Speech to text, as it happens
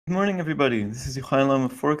Good morning, everybody. This is Yohay Elam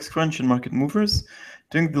of Forex Crunch and Market Movers,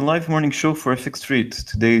 doing the live morning show for FX Street.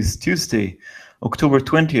 Today is Tuesday, October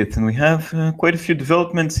 20th, and we have quite a few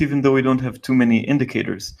developments, even though we don't have too many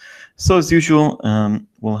indicators. So, as usual,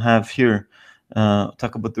 we'll have here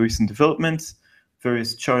talk about the recent developments,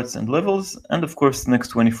 various charts and levels, and of course, the next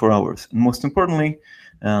 24 hours. And most importantly,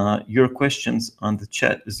 your questions on the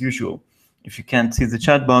chat, as usual. If you can't see the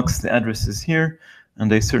chat box, the address is here.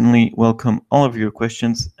 And I certainly welcome all of your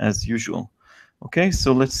questions as usual. Okay,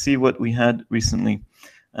 so let's see what we had recently.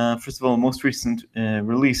 First of all, most recent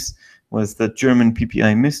release was that German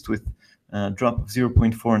PPI missed with a drop of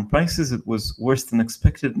 0.4 in prices. It was worse than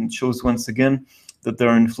expected and shows once again that there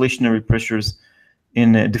are deflationary pressures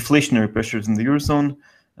in the Eurozone.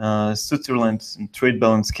 Switzerland's trade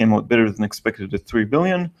balance came out better than expected at 3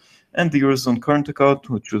 billion. And the Eurozone current account,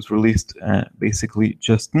 which was released basically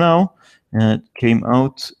just now, came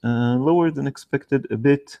out lower than expected a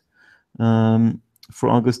bit for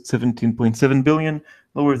August, 17.7 billion,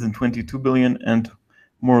 lower than 22 billion, and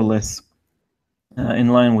more or less in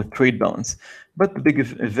line with trade balance. But the big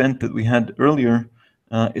event that we had earlier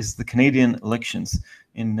is the Canadian elections.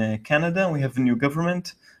 In Canada, we have a new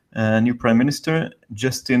government, a new Prime Minister.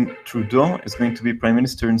 Justin Trudeau is going to be Prime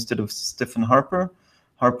Minister instead of Stephen Harper.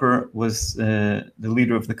 Harper was the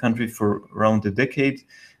leader of the country for around a decade,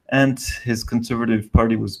 and his Conservative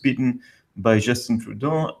Party was beaten by Justin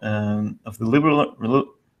Trudeau of the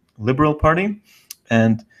Liberal Party,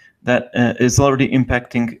 and that is already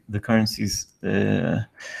impacting the currencies, the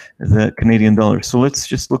Canadian dollar. So let's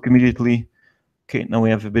just look immediately. Okay, now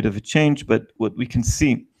we have a bit of a change, but what we can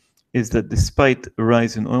see is that despite a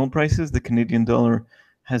rise in oil prices, the Canadian dollar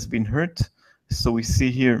has been hurt. So we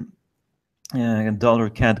see here dollar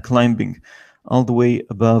CAD climbing all the way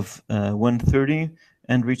above 130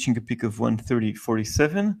 and reaching a peak of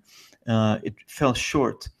 130.47. It fell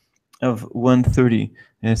short of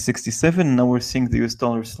 130.67. Now we're seeing the US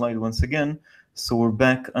dollar slide once again, so we're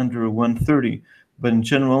back under 130. But in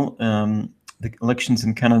general, the elections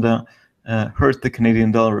in Canada hurt the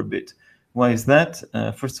Canadian dollar a bit. Why is that?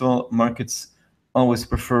 First of all, markets always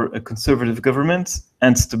prefer a conservative government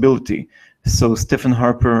and stability. So Stephen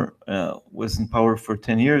Harper was in power for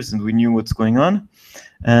 10 years and we knew what's going on.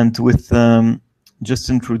 And with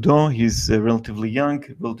Justin Trudeau, he's relatively young,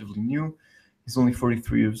 relatively new. He's only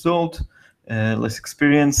 43 years old, less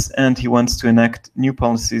experience, and he wants to enact new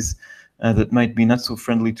policies that might be not so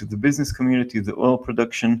friendly to the business community, the oil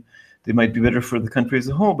production. They might be better for the country as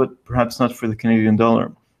a whole, but perhaps not for the Canadian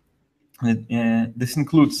dollar. This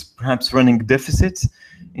includes perhaps running deficits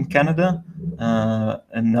in Canada,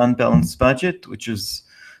 an unbalanced budget, which is,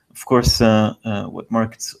 of course, what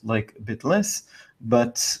markets like a bit less,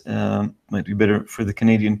 but might be better for the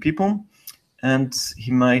Canadian people. And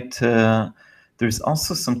he might, there's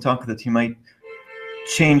also some talk that he might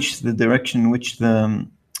change the direction in which the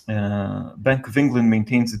Bank of England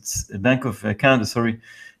maintains its, Bank of Canada, sorry,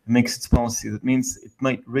 makes its policy. That means it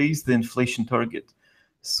might raise the inflation target.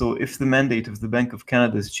 So if the mandate of the Bank of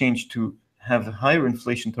Canada is changed to have a higher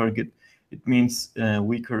inflation target, it means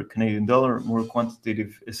weaker Canadian dollar, more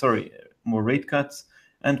more rate cuts,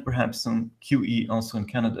 and perhaps some QE also in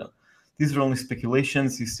Canada. These are only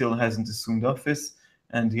speculations. He still hasn't assumed office,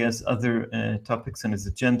 and he has other topics on his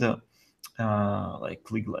agenda,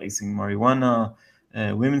 like legalizing marijuana,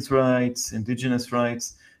 women's rights, indigenous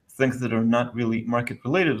rights, things that are not really market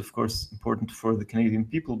related, of course, important for the Canadian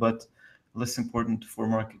people, but less important for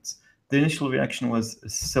markets. The initial reaction was a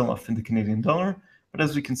sell-off in the Canadian dollar, but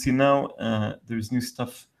as we can see now, there's new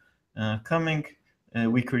stuff coming, a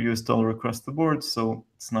weaker US dollar across the board, so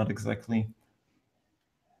it's not exactly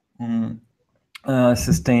a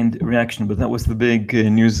sustained reaction, but that was the big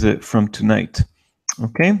news from tonight.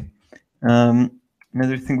 Okay.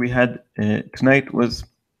 Another thing we had tonight was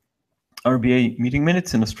RBA meeting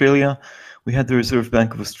minutes in Australia. We had the Reserve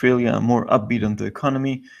Bank of Australia more upbeat on the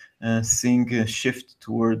economy, seeing a shift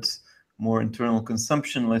towards more internal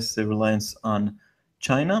consumption, less reliance on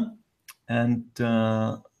China. And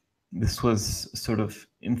this was sort of,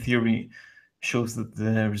 in theory, shows that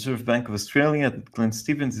the Reserve Bank of Australia, that Glenn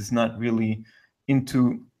Stevens is not really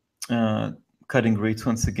into cutting rates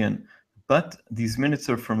once again. But these minutes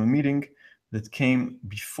are from a meeting that came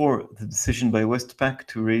before the decision by Westpac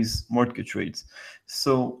to raise mortgage rates.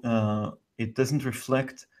 So it doesn't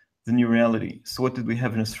reflect the new reality. So what did we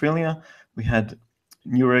have in Australia? We had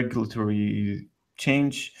new regulatory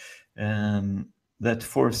change that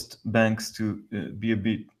forced banks to be a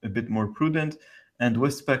bit more prudent, and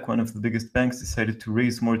Westpac, one of the biggest banks, decided to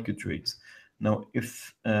raise mortgage rates. Now,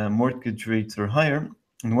 if mortgage rates are higher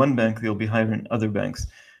in one bank, they'll be higher in other banks.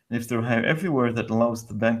 And if they're higher everywhere, that allows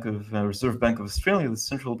the Reserve Bank of Australia, the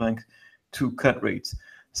central bank, to cut rates.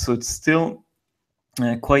 So it's still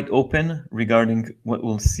quite open regarding what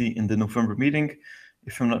we'll see in the November meeting.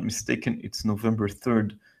 If I'm not mistaken, it's November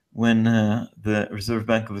 3rd when the Reserve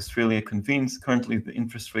Bank of Australia convenes. Currently, the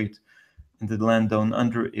interest rate in the land down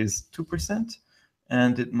under is 2%,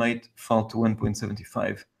 and it might fall to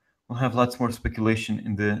 1.75. We'll have lots more speculation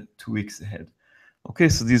in the 2 weeks ahead. Okay,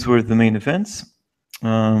 so these were the main events.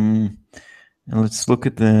 And let's look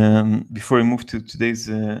at the, before I move to today's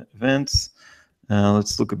events,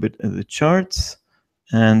 let's look a bit at the charts.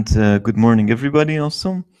 And good morning, everybody,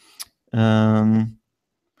 also. Hi,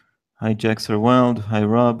 Jack Sarwild. Hi,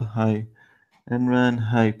 Rob. Hi, Enran.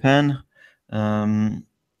 Hi, Pan.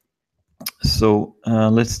 So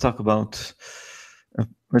let's talk about,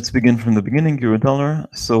 let's begin from the beginning, euro dollar.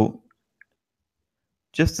 So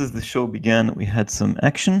just as the show began, we had some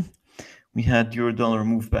action. We had euro dollar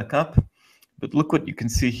move back up, but look what you can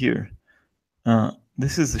see here.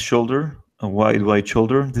 This is the shoulder, a wide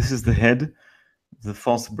shoulder. This is the head, the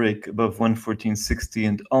false break above 114.60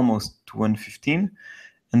 and almost to 115,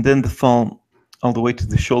 and then the fall all the way to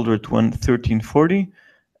the shoulder at 113.40,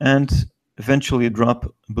 and eventually a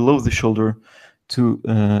drop below the shoulder to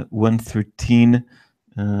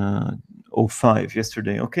 113.05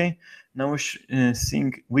 yesterday. Okay, now we're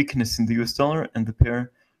seeing weakness in the US dollar and the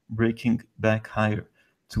pair breaking back higher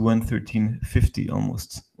to 113.50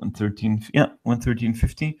 almost.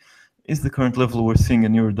 113.50 is the current level we're seeing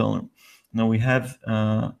in euro dollar. Now we have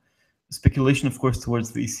speculation, of course,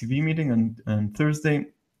 towards the ECB meeting on Thursday.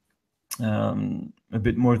 A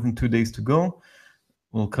bit more than 2 days to go.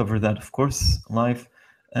 We'll cover that, of course, live.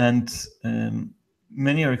 And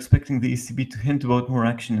many are expecting the ECB to hint about more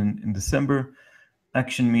action in December.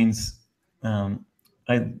 Action means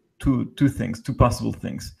two possible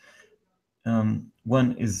things.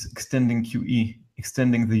 One is extending QE,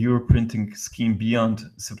 extending the euro printing scheme beyond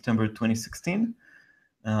September 2016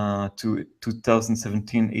 to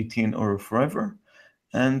 2017, 18, or forever.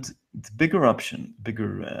 And the bigger option,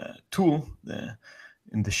 bigger tool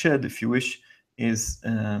in the shed, if you wish, is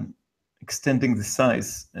extending the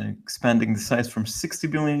size, expanding the size from 60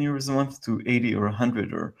 billion euros a month to 80 or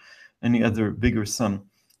 100 or any other bigger sum.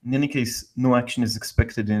 In any case, no action is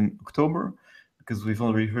expected in October because we've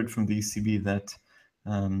already heard from the ECB that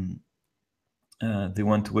they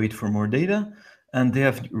want to wait for more data, and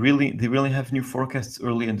they really have new forecasts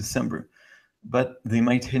early in December. But they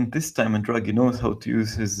might hint this time, and Draghi knows how to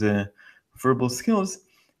use his verbal skills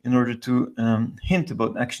in order to hint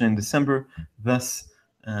about action in December, thus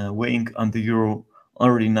weighing on the euro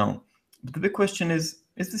already now. But the big question is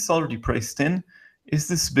this already priced in? Is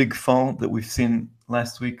this big fall that we've seen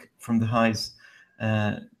last week from the highs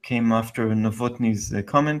came after Novotny's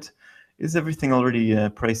comment? Is everything already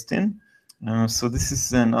priced in? So this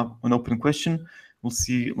is an open question. We'll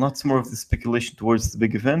see lots more of the speculation towards the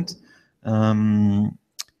big event. And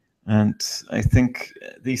I think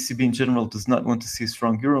the ECB in general does not want to see a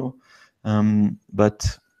strong euro,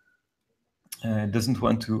 but doesn't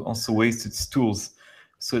want to also waste its tools.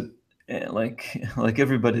 So like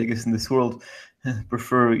everybody, I guess, in this world,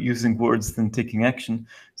 prefer using words than taking action.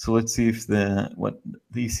 So let's see if what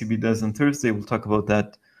the ECB does on Thursday. We'll talk about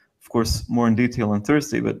that, of course, more in detail on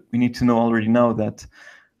Thursday, but we need to know already now that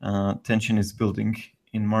tension is building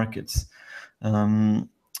in markets.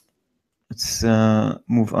 Let's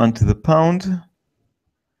move on to the pound.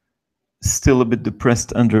 Still a bit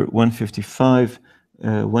depressed under 155.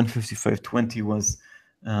 155.20 was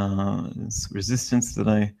resistance that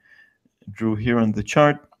I drew here on the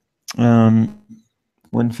chart.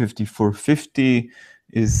 154.50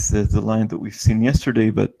 is the line that we've seen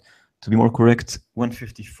yesterday, but to be more correct,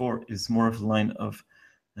 154 is more of a line of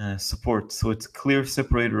support. So it's a clear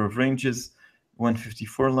separator of ranges.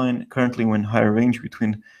 154 line currently in higher range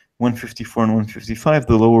between 154 and 155.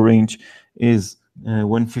 The lower range is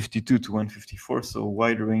 152 to 154, so a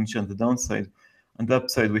wider range on the downside. On the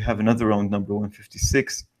upside, we have another round number,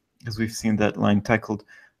 156, as we've seen that line tackled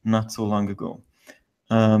not so long ago.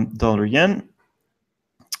 Dollar yen.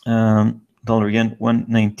 Dollar yen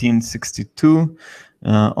 119.62,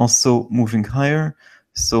 also moving higher.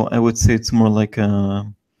 So I would say it's more like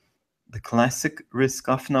the classic risk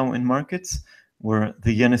off now in markets, where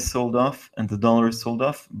the yen is sold off and the dollar is sold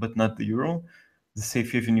off, but not the euro. The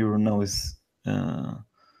safe haven euro now is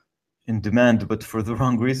in demand, but for the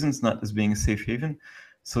wrong reasons, not as being a safe haven.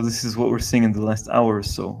 So this is what we're seeing in the last hour or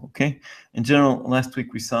so, okay? In general, last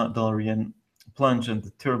week we saw dollar yen plunge on the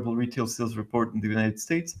terrible retail sales report in the United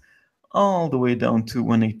States, all the way down to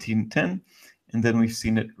 118.10, and then we've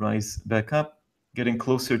seen it rise back up, getting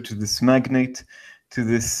closer to this magnate to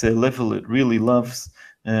this level it really loves,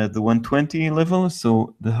 the 120 level.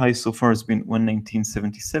 So the high so far has been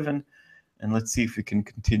 119.77, and let's see if we can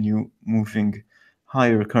continue moving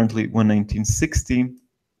higher. Currently 119.60,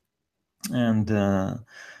 and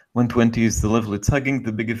 120 is the level it's hugging.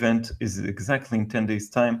 The big event is exactly in 10 days'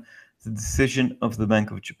 time, the decision of the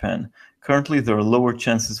Bank of Japan. Currently, there are lower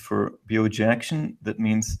chances for BOJ action. That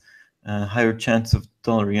means higher chance of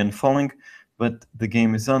dollar yen falling, but the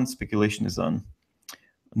game is on, speculation is on.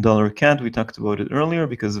 Dollar CAD, we talked about it earlier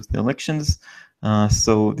because of the elections.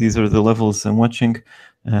 So these are the levels I'm watching.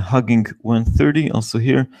 Hugging 130, also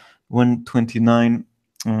here, 129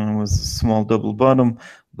 was a small double bottom,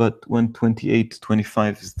 but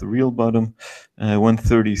 128.25 is the real bottom.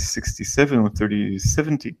 130.67,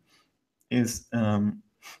 130.70 is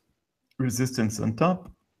resistance on top,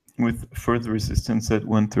 with further resistance at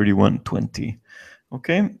 131.20.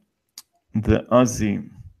 Okay, the Aussie.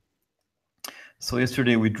 So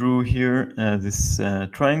yesterday we drew here this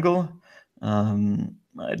triangle. I'm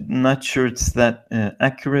not sure it's that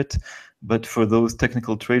accurate, but for those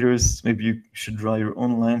technical traders, maybe you should draw your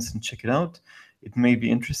own lines and check it out. It may be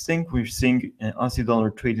interesting. We're seeing Aussie dollar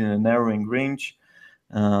trade in a narrowing range.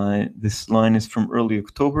 This line is from early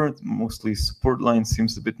October. Mostly support line,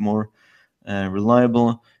 seems a bit more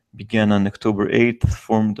reliable. Began on October 8th,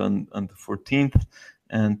 formed on the 14th,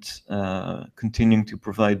 and continuing to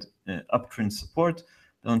provide uptrend support.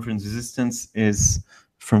 Downtrend resistance is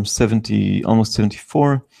from 70, almost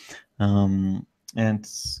 74. And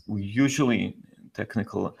we usually,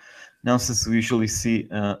 technical analysis, we usually see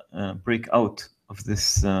a breakout of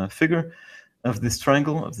this figure, of this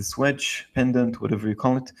triangle, of this wedge, pendant, whatever you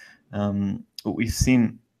call it. What we've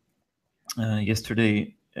seen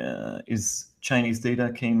yesterday is Chinese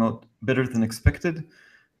data came out better than expected,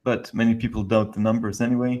 but many people doubt the numbers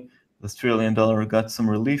anyway. The Australian dollar got some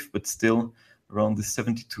relief, but still around the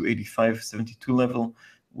 72.85, 72 level,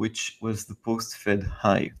 which was the post-Fed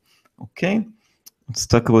high. Okay, let's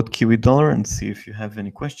talk about Kiwi dollar and see if you have any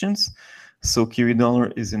questions. So Kiwi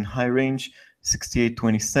dollar is in high range,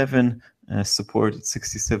 68.27, support at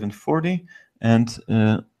 67.40,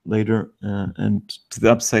 and later, and to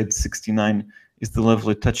the upside, 69 is the level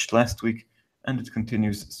it touched last week, and it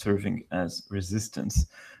continues serving as resistance.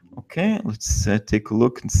 Okay, let's take a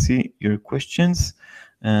look and see your questions.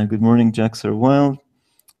 Good morning, Jacks are wild.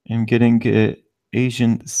 I'm getting an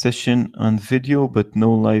Asian session on video, but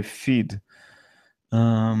no live feed.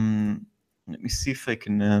 Let me see if I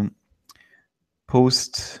can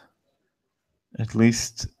post at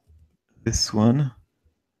least this one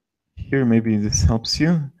here. Maybe this helps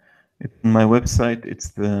you. It's on my website. It's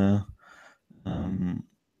the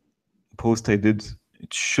post I did.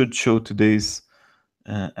 It should show today's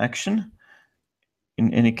action.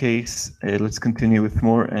 In any case, let's continue with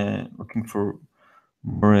more, looking for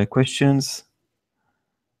more questions.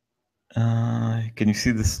 Can you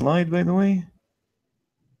see the slide, by the way?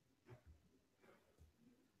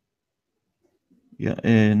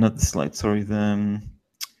 Yeah, not the slide, sorry. You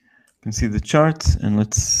can see the chart, and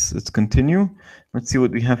let's continue. Let's see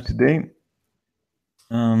what we have today.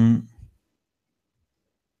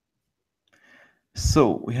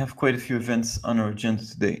 So we have quite a few events on our agenda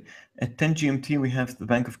today. At 10 GMT, we have the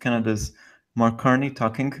Bank of Canada's Mark Carney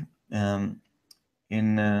talking Bank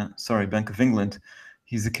of England.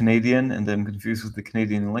 He's a Canadian, and I'm confused with the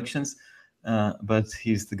Canadian elections, but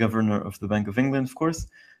he's the governor of the Bank of England, of course.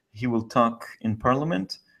 He will talk in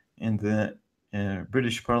Parliament, in the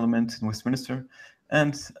British Parliament in Westminster,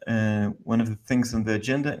 and one of the things on the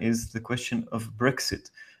agenda is the question of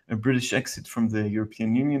Brexit, a British exit from the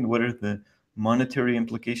European Union. What are the monetary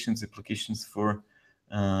implications for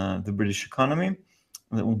the British economy?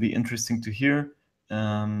 That will be interesting to hear.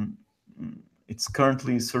 It's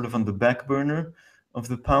currently sort of on the back burner of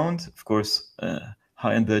the pound, of course,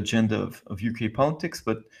 high on the agenda of UK politics,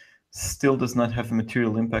 but still does not have a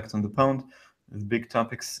material impact on the pound. The big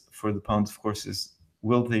topics for the pound, of course, is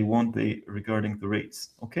will they, won't they, regarding the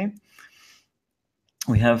rates. Okay.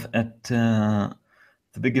 We have at the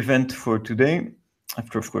big event for today,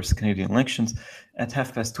 after, of course, the Canadian elections, at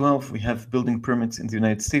 12:30, we have building permits in the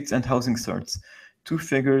United States and housing starts. Two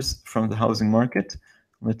figures from the housing market.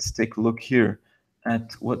 Let's take a look here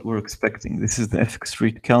at what we're expecting. This is the FX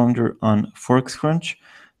rate calendar on Forex Crunch.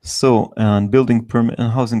 So on building permit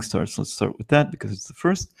and housing starts, let's start with that because it's the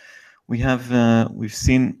first. We've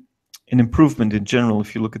seen an improvement in general.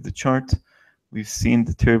 If you look at the chart, we've seen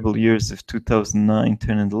the terrible years of 2009,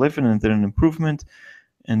 10, and 11, and then an improvement.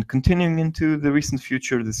 And continuing into the recent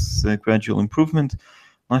future, this gradual improvement.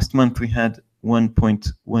 Last month we had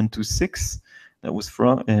 1.126. That was for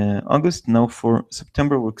August. Now for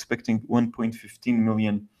September, we're expecting 1.15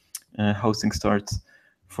 million housing starts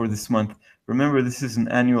for this month. Remember, this is an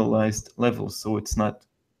annualized level, so it's not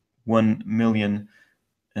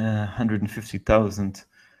 1,150,000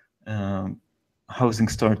 housing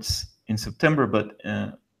starts in September, but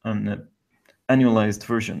on an annualized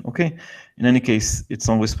version. Okay. In any case, it's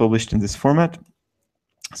always published in this format.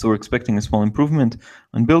 So we're expecting a small improvement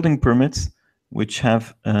on building permits, which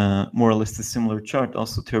have more or less a similar chart,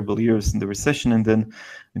 also terrible years in the recession, and then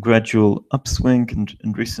a gradual upswing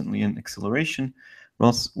and recently an acceleration.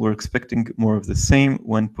 We're expecting more of the same,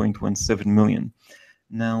 1.17 million.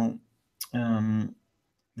 Now,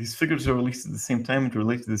 these figures are released at the same time and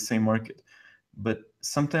relate to the same market, but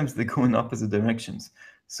sometimes they go in opposite directions.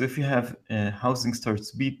 So if you have housing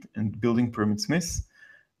starts beat and building permits miss,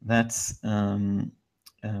 that's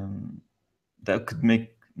that could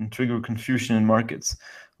make and trigger confusion in markets.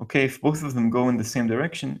 Okay, if both of them go in the same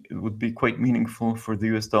direction, it would be quite meaningful for the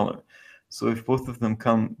US dollar. So if both of them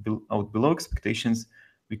come out below expectations,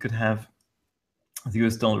 we could have the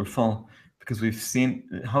US dollar fall, because we've seen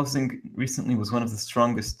housing recently was one of the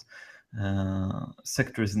strongest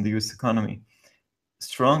sectors in the US economy.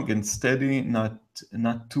 Strong and steady, not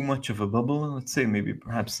too much of a bubble, let's say, maybe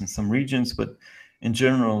perhaps in some regions, but in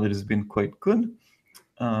general, it has been quite good.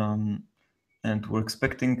 And we're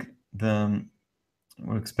expecting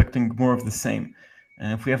more of the same.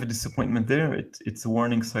 And if we have a disappointment there, it's a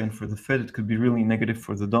warning sign for the Fed. It could be really negative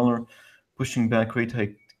for the dollar, pushing back rate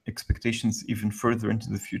hike expectations even further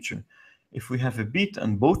into the future. If we have a beat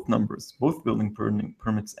on both numbers, both building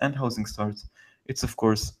permits and housing starts, it's of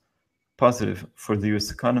course positive for the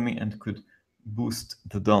US economy and could boost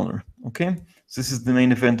the dollar. Okay, so this is the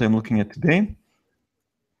main event I'm looking at today.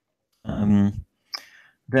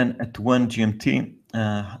 Then at 1 GMT,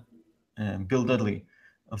 Bill Dudley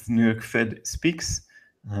of the New York Fed speaks.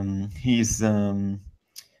 He's in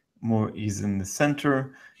the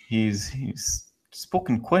center. He's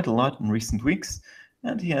spoken quite a lot in recent weeks,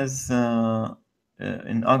 and he has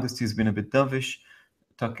in August he's been a bit dovish,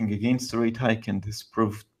 talking against the rate hike, and this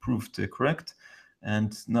proved correct.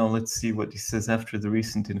 And now let's see what he says after the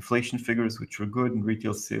recent inflation figures, which were good, and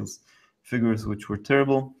retail sales figures, which were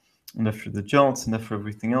terrible, and after the jolts and after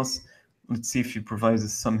everything else. Let's see if he provides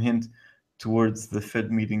us some hint towards the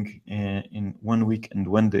Fed meeting in 1 week and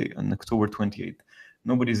 1 day on October 28th.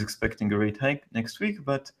 Nobody's expecting a rate hike next week,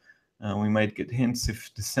 but we might get hints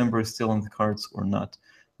if December is still on the cards or not.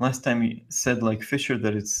 Last time he said, like Fisher,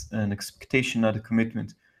 that it's an expectation, not a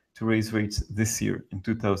commitment, to raise rates this year in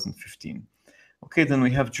 2015. Okay, then we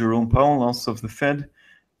have Jerome Powell, also of the Fed.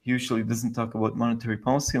 He usually doesn't talk about monetary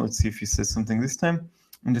policy. Let's see if he says something this time.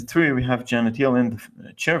 In the 3, we have Janet Yellen,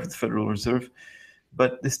 the chair of the Federal Reserve,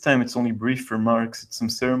 but this time it's only brief remarks, it's some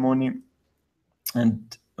ceremony,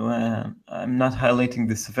 and I'm not highlighting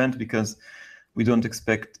this event because we don't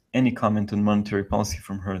expect any comment on monetary policy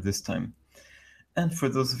from her this time. And for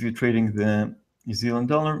those of you trading the New Zealand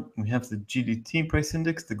dollar, we have the GDT price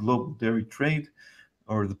index, the global dairy trade,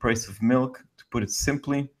 or the price of milk, to put it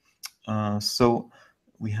simply. So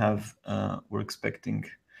we have,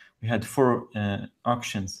 we had 4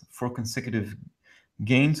 auctions, 4 consecutive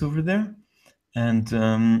gains over there, and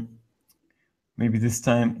maybe this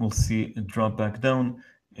time we'll see a drop back down.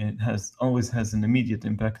 It always has an immediate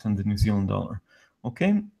impact on the New Zealand dollar.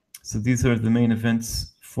 Okay, so these are the main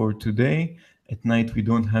events for today. At night, we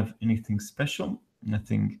don't have anything special,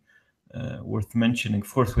 nothing worth mentioning.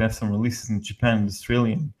 Of course, we have some releases in Japan and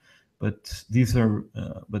Australia, but these are,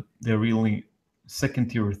 but they're really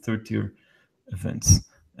second-tier or third-tier events.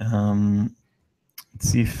 Let's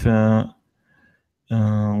see if we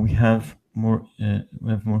have more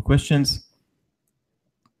questions.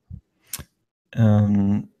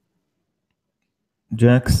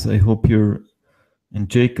 Jax, I hope and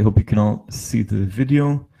Jake, I hope you can all see the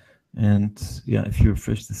video. And yeah, if you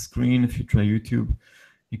refresh the screen, if you try YouTube,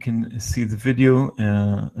 you can see the video,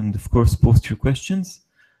 and of course post your questions.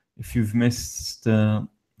 If you've missed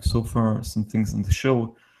so far some things on the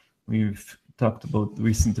show, we've talked about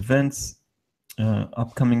recent events,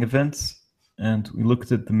 upcoming events, and we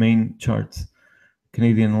looked at the main charts,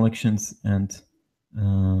 Canadian elections, and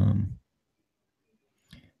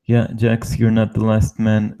yeah, Jax, you're not the last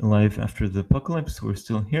man alive after the apocalypse. We're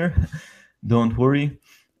still here. Don't worry.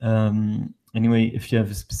 Anyway, if you have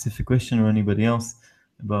a specific question, or anybody else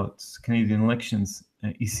about Canadian elections,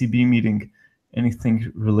 ECB meeting,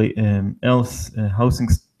 anything else, housing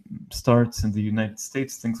starts in the United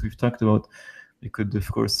States, things we've talked about, we could,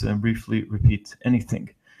 of course, briefly repeat anything.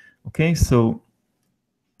 Okay, so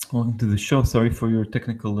welcome to the show. Sorry for your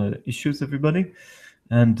technical issues, everybody.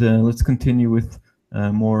 And let's continue with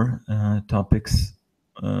more topics,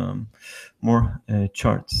 more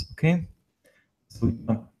charts, okay? So we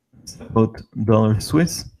talked about dollar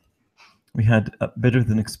Swiss. We had a better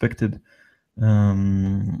than expected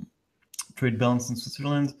trade balance in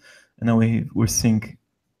Switzerland, and now we're seeing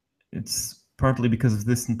it's partly because of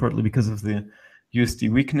this and partly because of the USD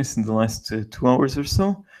weakness in the last 2 hours or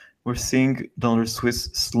so. We're seeing dollar Swiss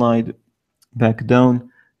slide back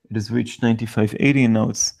down. It has reached 95.80 and now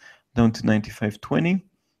it's down to 95.20.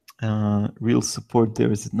 Real support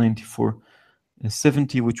there is at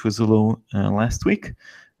 94.70, which was a low last week.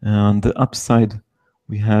 On the upside,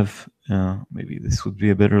 we have maybe this would be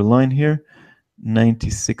a better line here.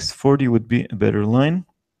 96.40 would be a better line.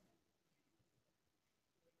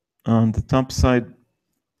 On the top side,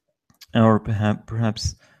 or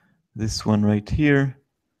perhaps this one right here,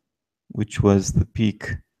 which was the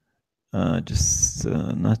peak just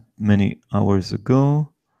not many hours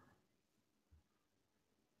ago,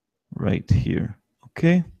 right here.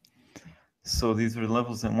 Okay, so these are the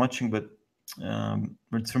levels I'm watching, but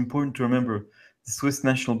it's important to remember the Swiss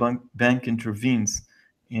National Bank intervenes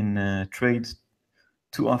in trade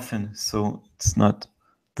too often, so it's not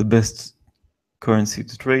the best currency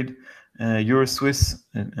to trade. Euro Swiss,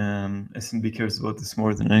 S&B cares about this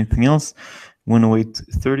more than anything else.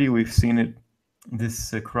 108.30, we've seen it,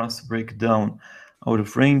 this cross break down out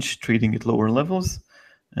of range, trading at lower levels.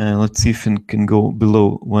 Let's see if it can go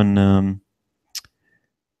below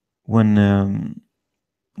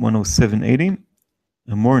 107.80.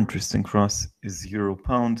 A more interesting cross is Euro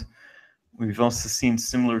Pound. We've also seen,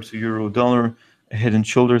 similar to Euro Dollar, a head and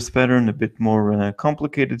shoulders pattern, a bit more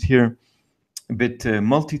complicated here, a bit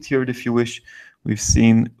multi-tiered if you wish. We've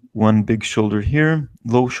seen one big shoulder here,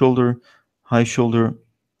 low shoulder, high shoulder,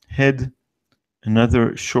 head,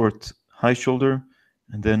 another short high shoulder,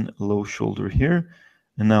 and then a low shoulder here.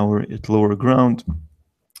 And now we're at lower ground.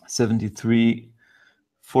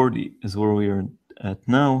 73.40 is where we are at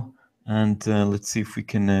now. And let's see if we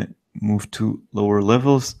can move to lower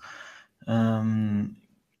levels.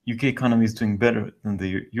 UK economy is doing better than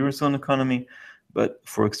the Eurozone economy, but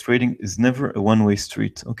Forex trading is never a one-way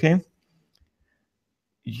street, okay?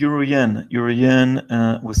 Euro yen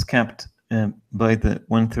was capped by the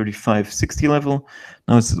 135.60 level.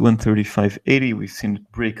 Now it's at 135.80. We've seen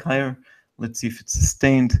it break higher. Let's see if it's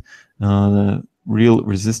sustained. The real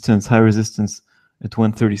resistance, high resistance at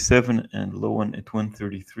 137 and low one at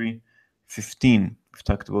 133.15. We've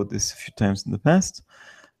talked about this a few times in the past.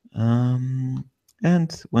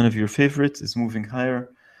 And one of your favorites is moving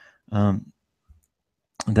higher.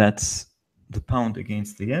 That's the pound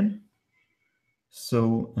against the yen.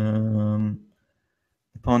 So the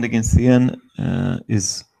pound against the yen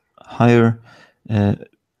is higher.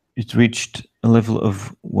 It reached a level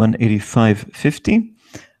of 185.50.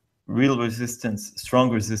 Real resistance,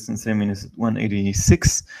 strong resistance, I mean, is at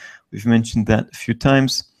 186. We've mentioned that a few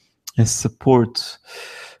times. As support,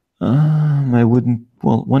 I wouldn't,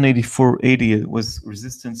 well, 184.80 was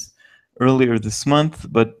resistance earlier this month,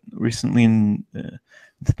 but recently in the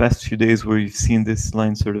past few days where you've seen this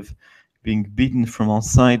line sort of being beaten from all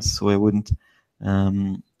sides, so I wouldn't,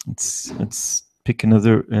 let's pick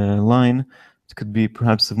another line. It could be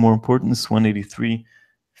perhaps of more importance,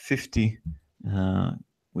 183.50,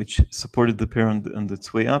 which supported the pair on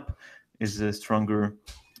its way up, is a stronger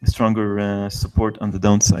support on the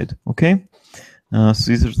downside, okay? So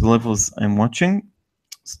these are the levels I'm watching.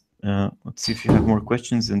 Let's see if you have more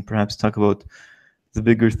questions and perhaps talk about the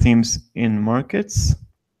bigger themes in markets.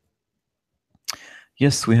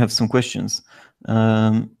 Yes, we have some questions.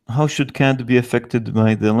 How should CAD be affected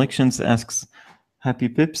by the elections? Asks Happy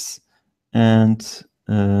Pips. And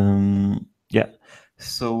yeah,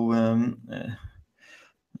 so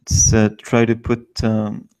let's try to put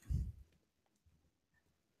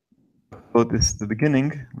about this at the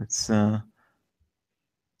beginning. Let's see if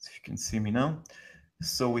you can see me now.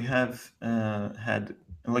 So we have had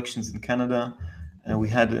elections in Canada. We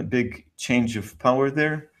had a big change of power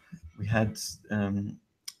there. We had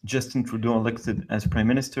Justin Trudeau elected as Prime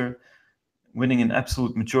Minister, winning an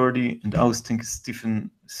absolute majority and ousting Stephen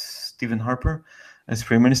Harper as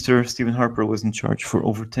Prime Minister. Stephen Harper was in charge for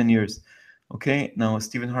over 10 years. Okay, now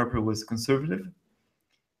Stephen Harper was conservative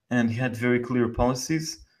and he had very clear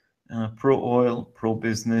policies, pro-oil,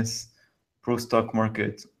 pro-business, pro-stock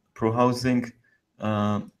market, pro-housing,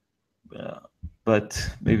 but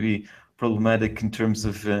maybe problematic in terms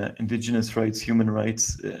of indigenous rights, human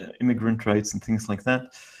rights, immigrant rights, and things like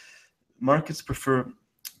that. Markets prefer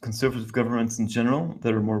conservative governments in general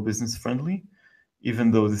that are more business friendly,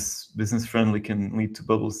 even though this business friendly can lead to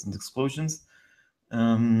bubbles and explosions.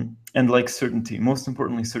 And like certainty, most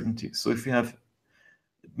importantly, certainty. So if you have,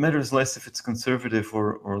 it matters less if it's conservative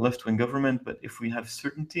or left-wing government, but if we have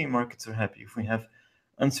certainty, markets are happy. If we have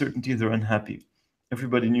uncertainty, they're unhappy.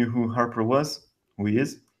 Everybody knew who Harper was, who he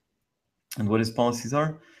is, and what his policies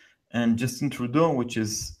are. And Justin Trudeau, which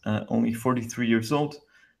is only 43 years old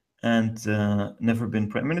and never been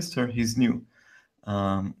prime minister, he's new.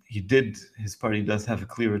 His party does have a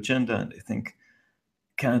clear agenda, and I think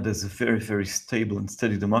Canada is a very, very stable and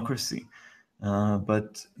steady democracy.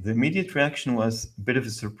 But the immediate reaction was a bit of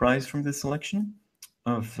a surprise from this election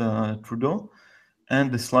of Trudeau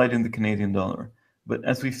and the slide in the Canadian dollar. But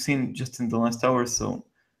as we've seen just in the last hour or so,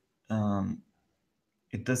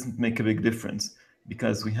 it doesn't make a big difference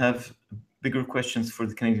because we have bigger questions for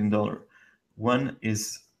the Canadian dollar. One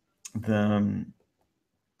is the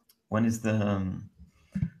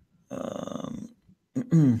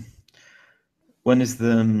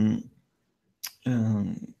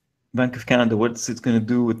Bank of Canada. What's it going to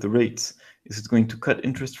do with the rates? Is it going to cut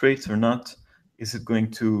interest rates or not? Is it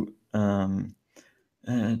going to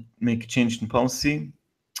make a change in policy?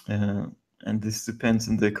 And this depends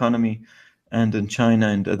on the economy and on China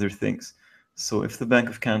and other things. So if the Bank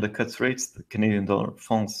of Canada cuts rates, the Canadian dollar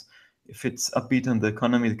falls. If it's upbeat on the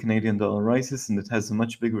economy, the Canadian dollar rises, and it has a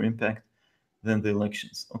much bigger impact than the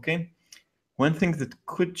elections. Okay? One thing that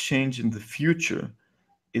could change in the future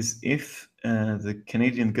is if the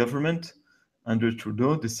Canadian government under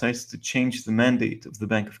Trudeau decides to change the mandate of the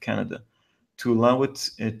Bank of Canada to allow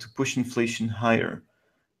it to push inflation higher.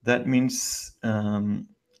 That means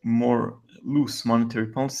more loose monetary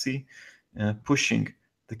policy, pushing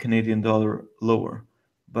the Canadian dollar lower.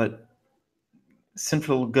 But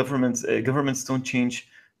central governments don't change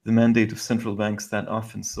the mandate of central banks that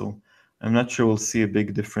often, so I'm not sure we'll see a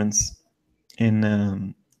big difference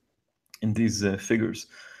in these figures.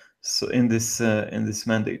 So in this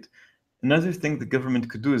mandate, another thing the government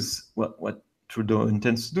could do is what Trudeau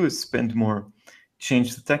intends to do is spend more,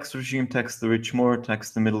 change the tax regime, tax the rich more,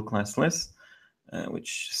 tax the middle class less,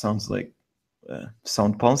 which sounds like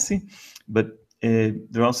sound policy. But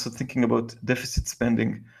they're also thinking about deficit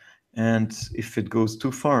spending, and if it goes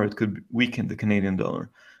too far, it could weaken the Canadian dollar.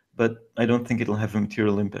 But I don't think it'll have a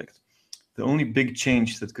material impact. The only big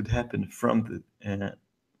change that could happen from the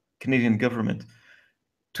Canadian government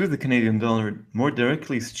to the Canadian dollar more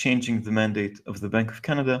directly is changing the mandate of the Bank of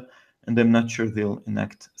Canada, and I'm not sure they'll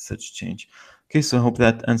enact such change. Okay, so I hope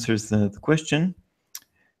that answers the question.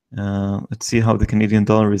 Let's see how the Canadian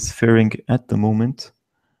dollar is faring at the moment.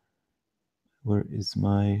 Where is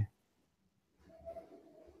my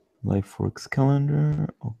live Forex calendar?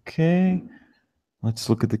 Okay, let's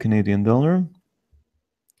look at the Canadian dollar.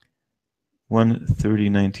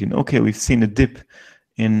 130.19. Okay, we've seen a dip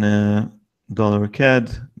in dollar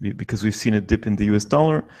CAD because we've seen a dip in the US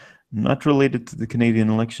dollar, not related to the Canadian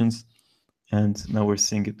elections, and now we're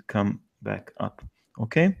seeing it come back up.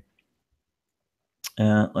 Okay.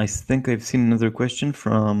 I think I've seen another question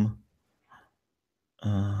from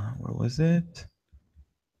where was it?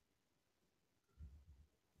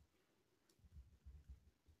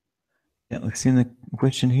 Yeah, I've seen the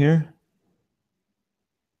question here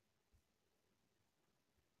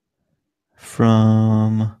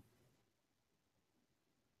from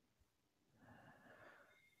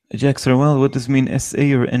Jackson. Well, what does mean SA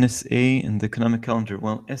or NSA in the economic calendar?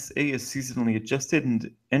 Well, SA is seasonally adjusted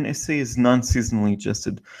and NSA is non-seasonally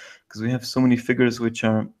adjusted because we have so many figures which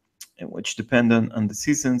depend on the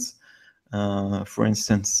seasons. For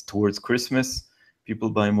instance, towards Christmas, people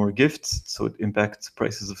buy more gifts, so it impacts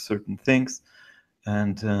prices of certain things,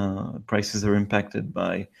 and prices are impacted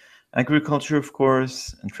by agriculture, of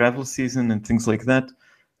course, and travel season and things like that.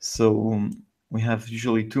 So we have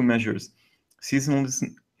usually two measures: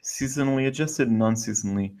 seasonally adjusted and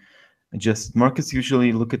non-seasonally adjusted. Markets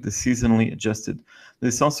usually look at the seasonally adjusted.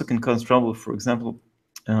 This also can cause trouble. For example,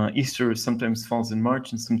 Easter sometimes falls in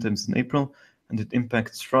March and sometimes in April, and it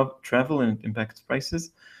impacts travel and it impacts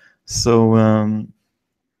prices. So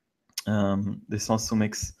this also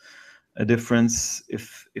makes a difference.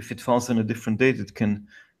 If it falls on a different date, it can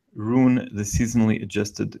ruin the seasonally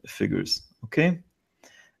adjusted figures. Okay.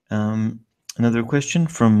 Another question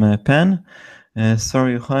from Pan.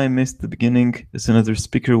 Sorry, I missed the beginning as another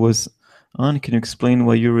speaker was on. Can you explain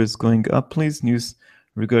why euro is going up, please? News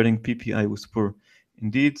regarding PPI was poor.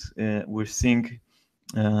 Indeed, we're seeing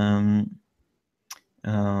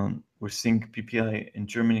PPI in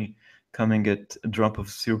Germany coming at a drop of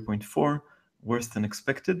 0.4, worse than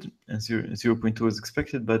expected, and 0.2 is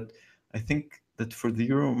expected. But I think that for the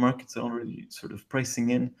euro markets are already sort of pricing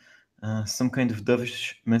in some kind of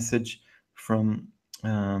dovish message from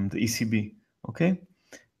the ECB. Okay,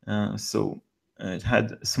 so it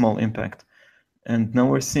had a small impact. And now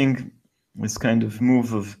we're seeing this kind of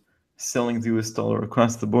move of selling the US dollar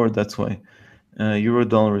across the board. That's why euro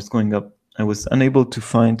dollar is going up. I was unable to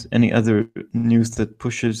find any other news that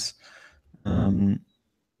pushes the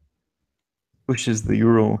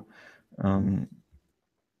euro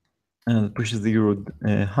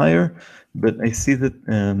higher, but I see that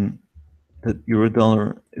that euro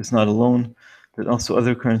dollar is not alone. That also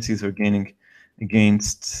other currencies are gaining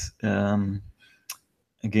against the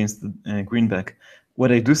greenback.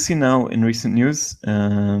 What I do see now in recent news,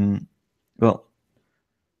 well,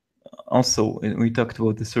 also we talked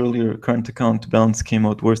about this earlier. Current account balance came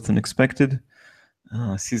out worse than expected,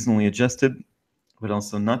 seasonally adjusted, but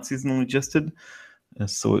also not seasonally adjusted.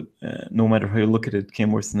 So no matter how you look at it, it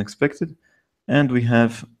came worse than expected. And we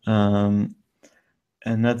have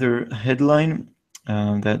another headline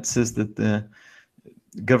that says that the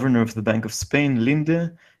governor of the Bank of Spain,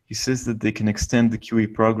 Linde, he says that they can extend the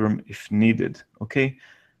QE program if needed. Okay,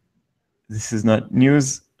 this is not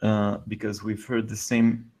news because we've heard the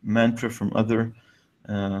same mantra from other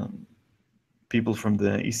people from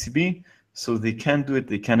the ECB. So they can do it.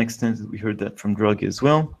 They can extend it. We heard that from Draghi as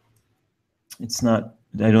well. It's not.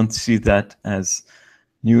 I don't see that as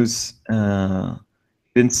news.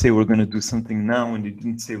 Didn't say we're going to do something now, and they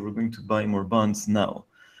didn't say we're going to buy more bonds now.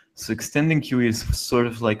 So extending QE is sort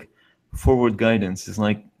of like forward guidance. It's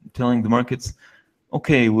like telling the markets,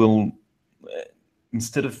 okay, we'll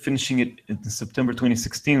instead of finishing it in September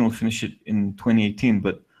 2016, we'll finish it in 2018.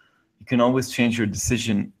 But you can always change your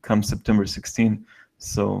decision come September 16.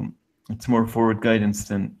 So it's more forward guidance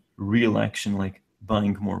than real action, like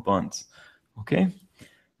buying more bonds. Okay.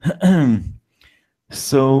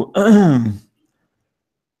 So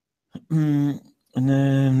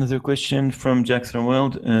another question from Jackson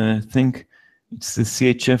Wild. I think it's the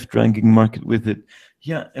CHF dragging market with it.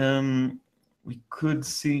 Yeah, we could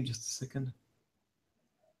see, just a second.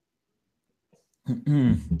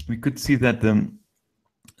 We could see that the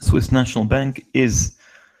Swiss National Bank is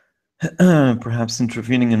perhaps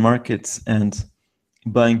intervening in markets and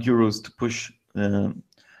buying euros to push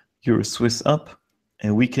euro Swiss up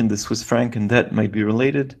and weaken the Swiss franc, and that might be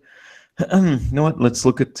related. You know what? Let's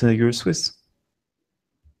look at euro Swiss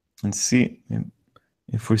and see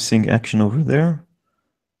if we're seeing action over there.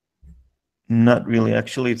 Not really.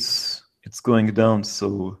 Actually, it's going down.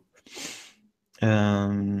 So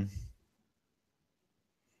it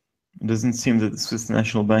doesn't seem that the Swiss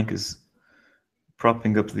National Bank is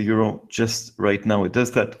propping up the euro just right now. It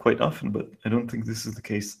does that quite often, but I don't think this is the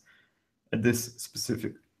case at this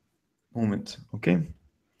specific moment. Okay.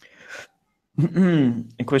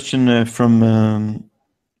 A question from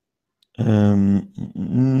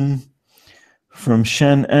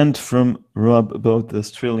Shan and from Rob about the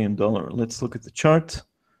Australian dollar. Let's look at the chart.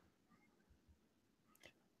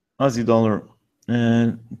 Aussie dollar,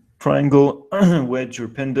 triangle, wedge or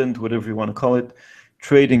pendant, whatever you want to call it,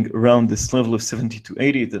 trading around this level of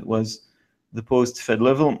 72.80 that was the post-Fed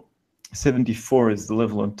level. 74 is the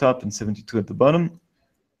level on top and 72 at the bottom.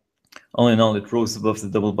 All in all, it rose above the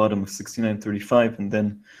double bottom of 69.35 and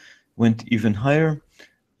then went even higher.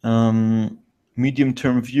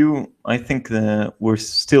 Medium-term view, I think we're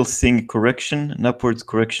still seeing a correction, an upwards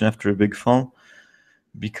correction after a big fall,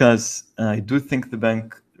 because I do think the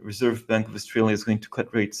Reserve Bank of Australia is going to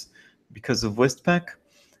cut rates because of Westpac,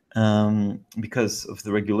 because of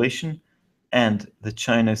the regulation, and that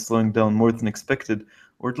China is slowing down more than expected,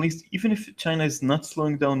 or at least even if China is not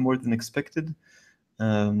slowing down more than expected,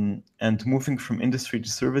 and moving from industry to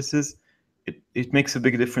services, it makes a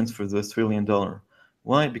big difference for the Australian dollar.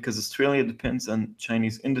 Why? Because Australia depends on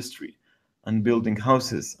Chinese industry, on building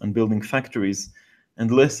houses, on building factories, and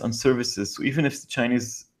less on services. So even if the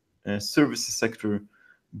Chinese services sector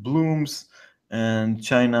blooms and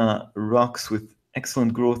China rocks with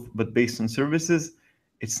excellent growth, but based on services,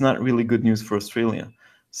 it's not really good news for Australia.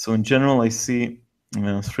 So in general, I see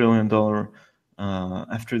Australian dollar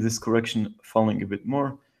after this correction falling a bit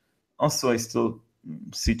more. Also, I still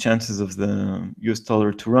see chances of the US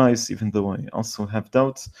dollar to rise, even though I also have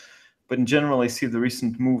doubts. But in general, I see the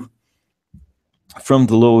recent move from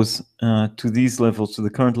the lows to these levels, to the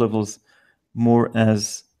current levels, more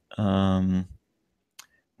as a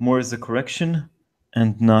correction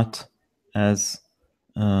and not as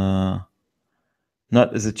a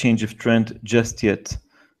change of trend just yet.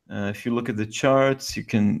 If you look at the charts, you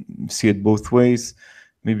can see it both ways.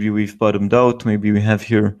 Maybe we've bottomed out. Maybe we have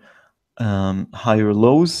here higher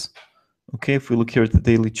lows. Okay, if we look here at the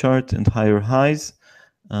daily chart, and higher highs.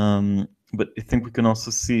 But I think we can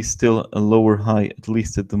also see still a lower high, at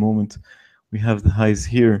least at the moment. We have the highs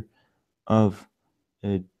here of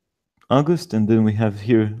August, and then we have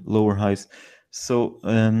here lower highs. So,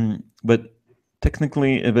 but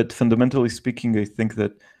technically, but fundamentally speaking, I think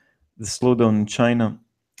that the slowdown in China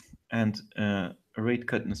and a rate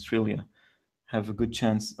cut in Australia have a good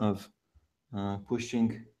chance of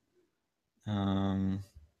pushing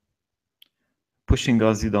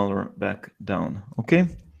Aussie dollar back down. Okay.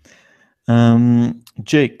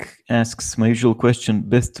 Jake asks my usual question: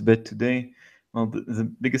 best bet today. Well, the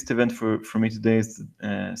biggest event for me today is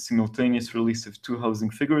the simultaneous release of two housing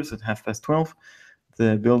figures at 12:30,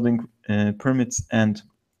 the building permits and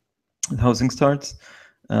the housing starts.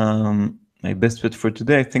 My best bet for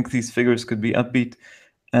today, I think these figures could be upbeat,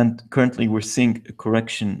 and currently we're seeing a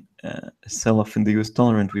correction, a sell-off in the US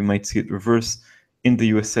dollar, and we might see it reverse in the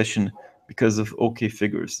US session because of okay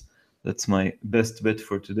figures. That's my best bet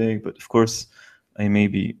for today, but of course, I may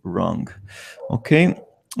be wrong. Okay,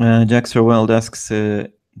 Jack Sarwild asks,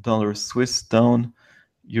 dollar Swiss down,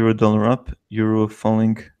 euro dollar up, euro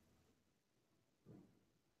falling,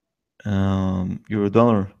 euro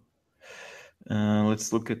dollar.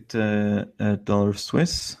 Let's look at dollar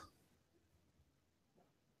Swiss.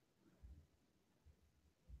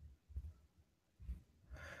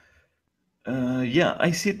 Yeah, I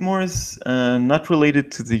see it more as not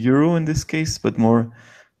related to the euro in this case, but more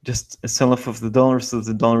just a sell-off of the dollar, so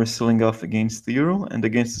the dollar is selling off against the euro and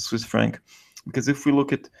against the Swiss franc. Because if we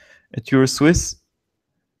look at euro Swiss,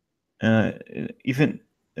 even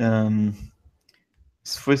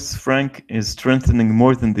Swiss franc is strengthening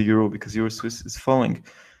more than the euro because euro Swiss is falling.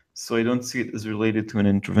 So I don't see it as related to an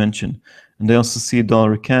intervention. And I also see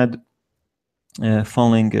dollar CAD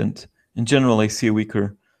falling, and in general, I see a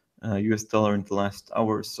weaker US dollar in the last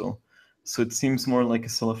hour or so. So it seems more like a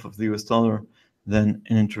sell-off of the US dollar than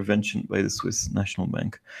an intervention by the Swiss National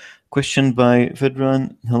Bank. Question by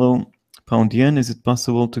Vedran. Hello, pound yen. Is it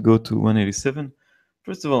possible to go to 187?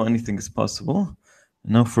 First of all, anything is possible.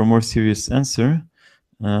 Now for a more serious answer.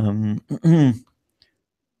 I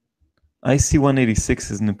see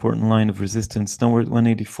 186 as an important line of resistance. Now we're at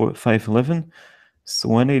 184.511. So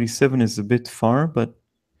 187 is a bit far, but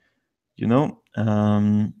you know,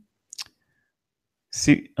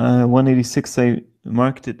 see, 186, I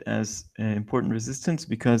marked it as important resistance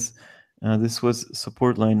because this was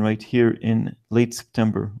support line right here in late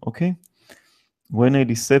September, okay?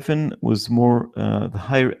 187 was more the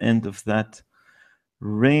higher end of that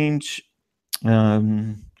range.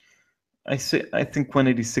 I think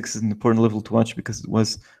 186 is an important level to watch because it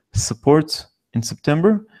was support in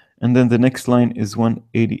September, and then the next line is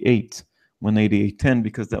 188, 188.10,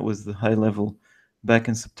 because that was the high level back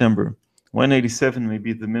in September. 187 may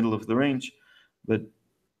be the middle of the range, but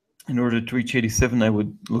in order to reach 87, I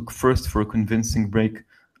would look first for a convincing break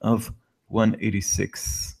of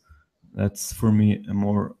 186. That's for me a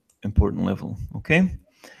more important level. Okay.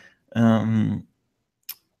 And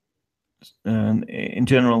in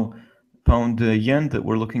general, pound yen that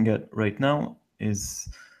we're looking at right now is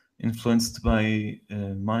influenced by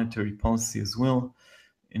monetary policy as well.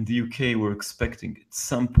 In the UK, we're expecting at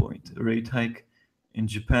some point a rate hike. In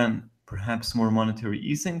Japan, perhaps more monetary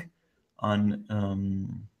easing on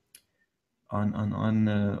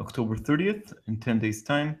October 30th, in 10 days'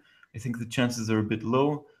 time. I think the chances are a bit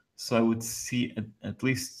low, so I would see, at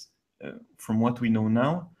least from what we know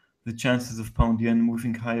now, the chances of pound yen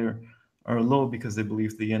moving higher are low because I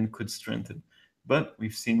believe the yen could strengthen. But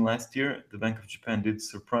we've seen last year, the Bank of Japan did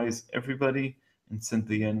surprise everybody and sent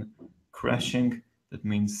the yen crashing. That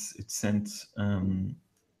means it sent pound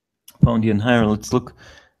yen higher. Let's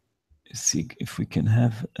see if we can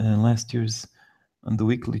have last year's on the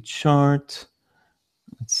weekly chart.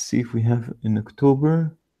 Let's see if we have in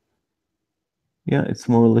October. Yeah, it's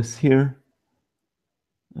more or less here.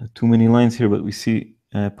 Too many lines here, but we see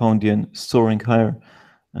pound yen soaring higher.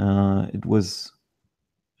 It was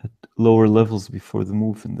at lower levels before the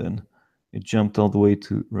move, and then it jumped all the way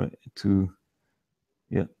to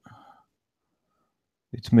yeah.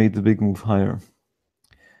 It made the big move higher.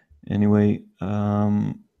 Anyway,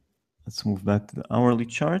 let's move back to the hourly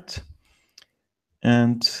chart.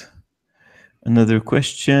 And another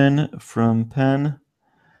question from Pan.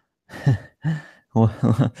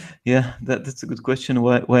 Well, yeah, that's a good question.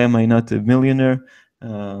 Why am I not a millionaire?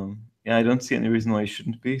 Yeah, I don't see any reason why I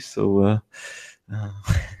shouldn't be. So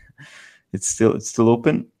it's still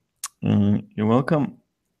open. You're welcome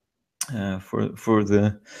for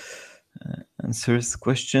the answers,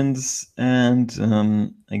 questions,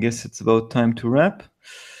 and I guess it's about time to wrap.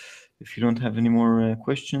 If you don't have any more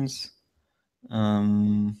questions,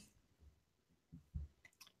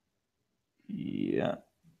 yeah.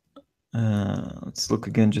 Let's look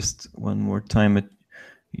again just one more time at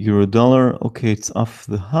Euro dollar, okay, it's off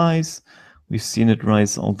the highs. We've seen it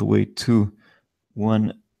rise all the way to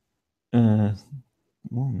one.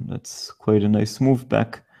 That's quite a nice move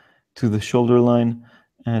back to the shoulder line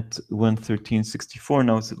at 113.64.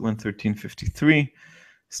 Now it's at 113.53.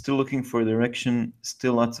 Still looking for direction.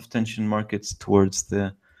 Still lots of tension markets towards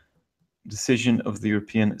the decision of the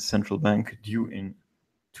European Central Bank due in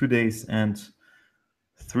 2 days and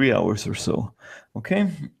 3 hours or so. Okay,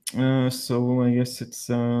 so I guess it's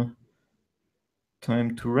time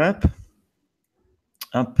to wrap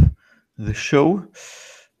up the show.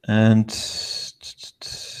 And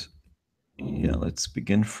yeah, let's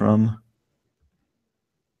begin from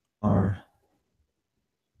our...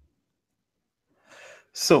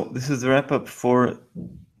 So this is the wrap up for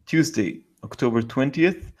Tuesday, October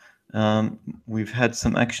 20th. We've had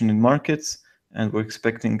some action in markets and we're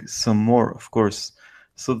expecting some more, of course.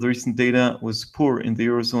 So the recent data was poor in the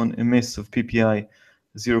Eurozone, a miss of PPI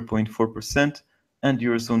 0.4%, and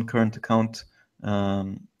Eurozone current account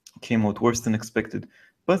came out worse than expected.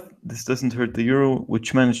 But this doesn't hurt the euro,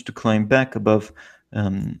 which managed to climb back above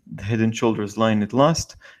the head and shoulders line it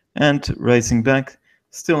lost, and rising back.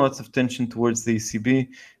 Still lots of tension towards the ECB.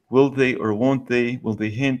 Will they or won't they? Will they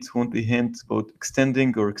hint? Won't they hint about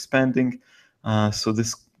extending or expanding? So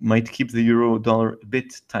this might keep the euro dollar a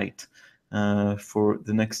bit tight for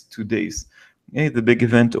the next 2 days. Okay, the big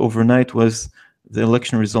event overnight was the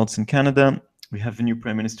election results in Canada. We have a new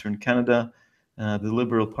prime minister in Canada. The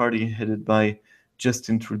Liberal Party, headed by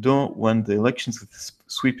Justin Trudeau, won the elections with a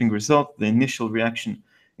sweeping result. The initial reaction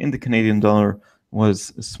in the Canadian dollar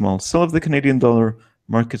was small sell of the Canadian dollar.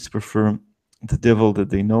 Markets prefer the devil that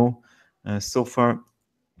they know. So far,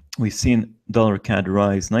 we've seen dollar CAD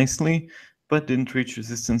rise nicely, but didn't reach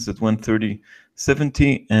resistance at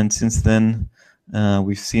 130.70. And since then,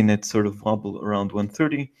 we've seen it sort of wobble around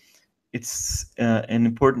 130. It's an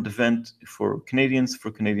important event for Canadians,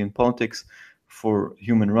 for Canadian politics, for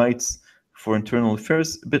human rights, for internal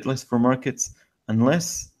affairs, a bit less for markets,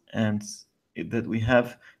 unless that we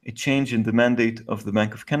have a change in the mandate of the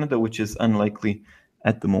Bank of Canada, which is unlikely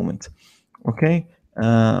at the moment. Okay,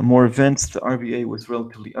 more events. The RBA was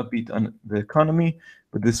relatively upbeat on the economy,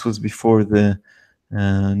 but this was before the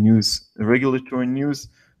regulatory news,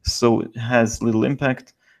 so it has little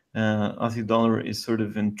impact. Aussie dollar is sort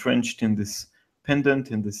of entrenched in this pendant,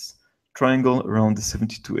 in this triangle around the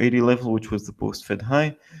 72.80 level, which was the post-Fed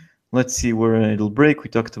high. Let's see where it'll break. We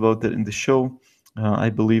talked about that in the show. I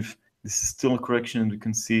believe this is still a correction, and we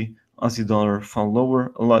can see Aussie dollar fall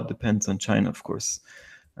lower. A lot depends on China, of course.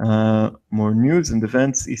 More news and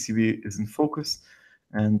events. ECB is in focus,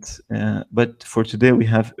 but for today we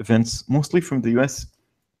have events mostly from the US.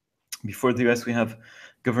 Before the US, we have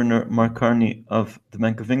Governor Mark Carney of the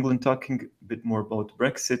Bank of England talking a bit more about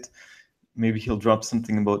Brexit. Maybe he'll drop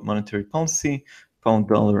something about monetary policy. Pound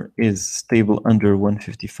dollar is stable under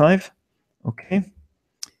 155. Okay,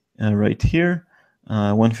 right here,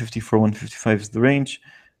 154, 155 is the range.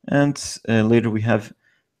 And later we have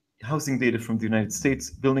housing data from the United States,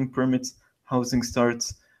 building permits, housing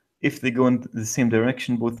starts. If they go in the same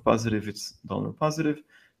direction, both positive, it's dollar positive.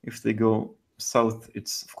 If they go south,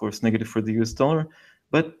 it's of course negative for the US dollar.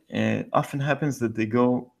 But often happens that they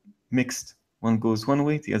go mixed. One goes one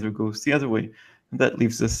way, the other goes the other way. And that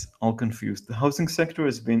leaves us all confused. The housing sector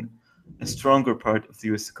has been a stronger part of the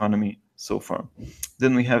US economy so far.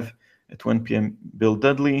 Then we have at 1 p.m. Bill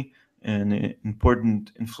Dudley, an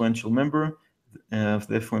important influential member of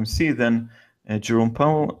the FOMC. Then Jerome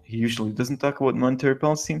Powell, he usually doesn't talk about monetary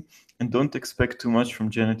policy, and don't expect too much from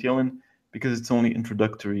Janet Yellen because it's only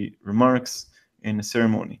introductory remarks in a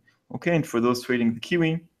ceremony. Okay, and for those trading the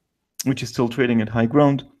Kiwi, which is still trading at high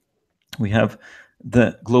ground, we have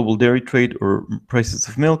the global dairy trade or prices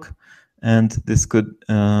of milk, and this could,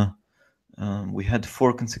 we had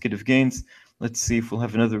 4 consecutive gains. Let's see if we'll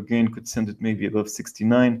have another gain, could send it maybe above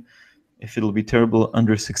 69. If it'll be terrible,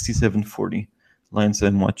 under 67.40 lines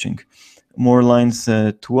I'm watching. More lines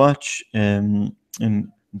to watch in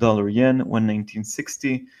dollar yen,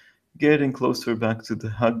 119.60, getting closer back to the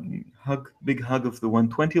big hug of the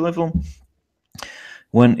 120 level.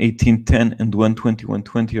 118.10 and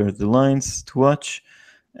 120 are the lines to watch.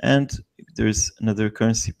 And there's another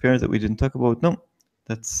currency pair that we didn't talk about. No,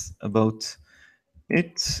 that's about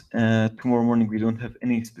it. Tomorrow morning we don't have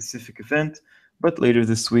any specific event, but later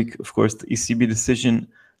this week, of course, the ECB decision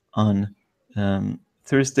on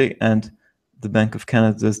Thursday and the Bank of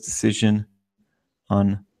Canada's decision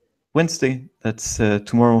on Wednesday. That's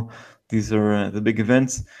tomorrow. These are the big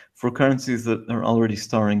events for currencies that are already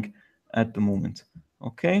starring at the moment.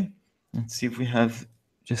 Okay, let's see if we have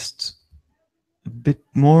just a bit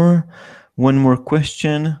more. One more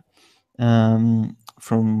question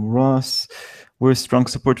from Ross. Where's strong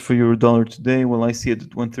support for euro dollar today? Well, I see it at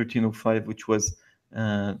 113.05, which was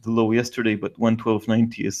the low yesterday, but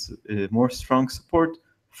 112.90 is more strong support,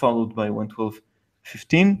 followed by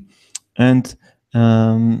 112.15. And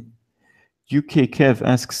UK Kev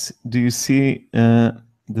asks, do you see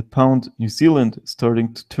the pound New Zealand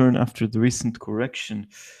starting to turn after the recent correction?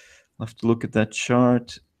 I'll have to look at that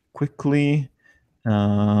chart quickly.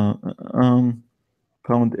 Pound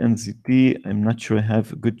NZD, I'm not sure I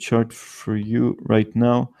have a good chart for you right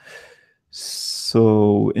now.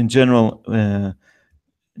 So in general,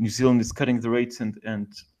 New Zealand is cutting the rates, and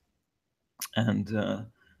the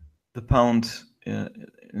pound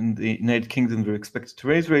in the United Kingdom, they're expected to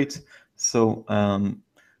raise rates. So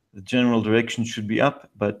the general direction should be up,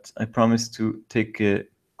 but I promise to take a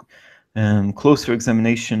closer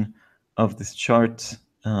examination of this chart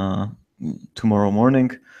tomorrow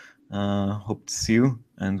morning. Hope to see you,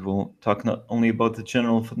 and we'll talk not only about the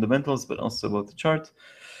general fundamentals, but also about the chart.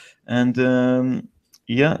 And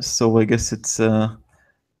yeah, so I guess it's time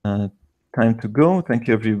to go. Thank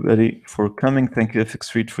you everybody for coming. Thank you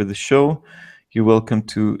FX Read for the show. You're welcome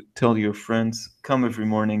to tell your friends, come every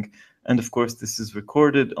morning. And of course, this is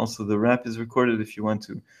recorded. Also, the wrap is recorded if you want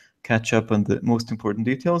to catch up on the most important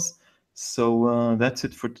details. So that's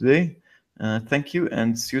it for today. Thank you,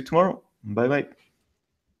 and see you tomorrow. Bye-bye.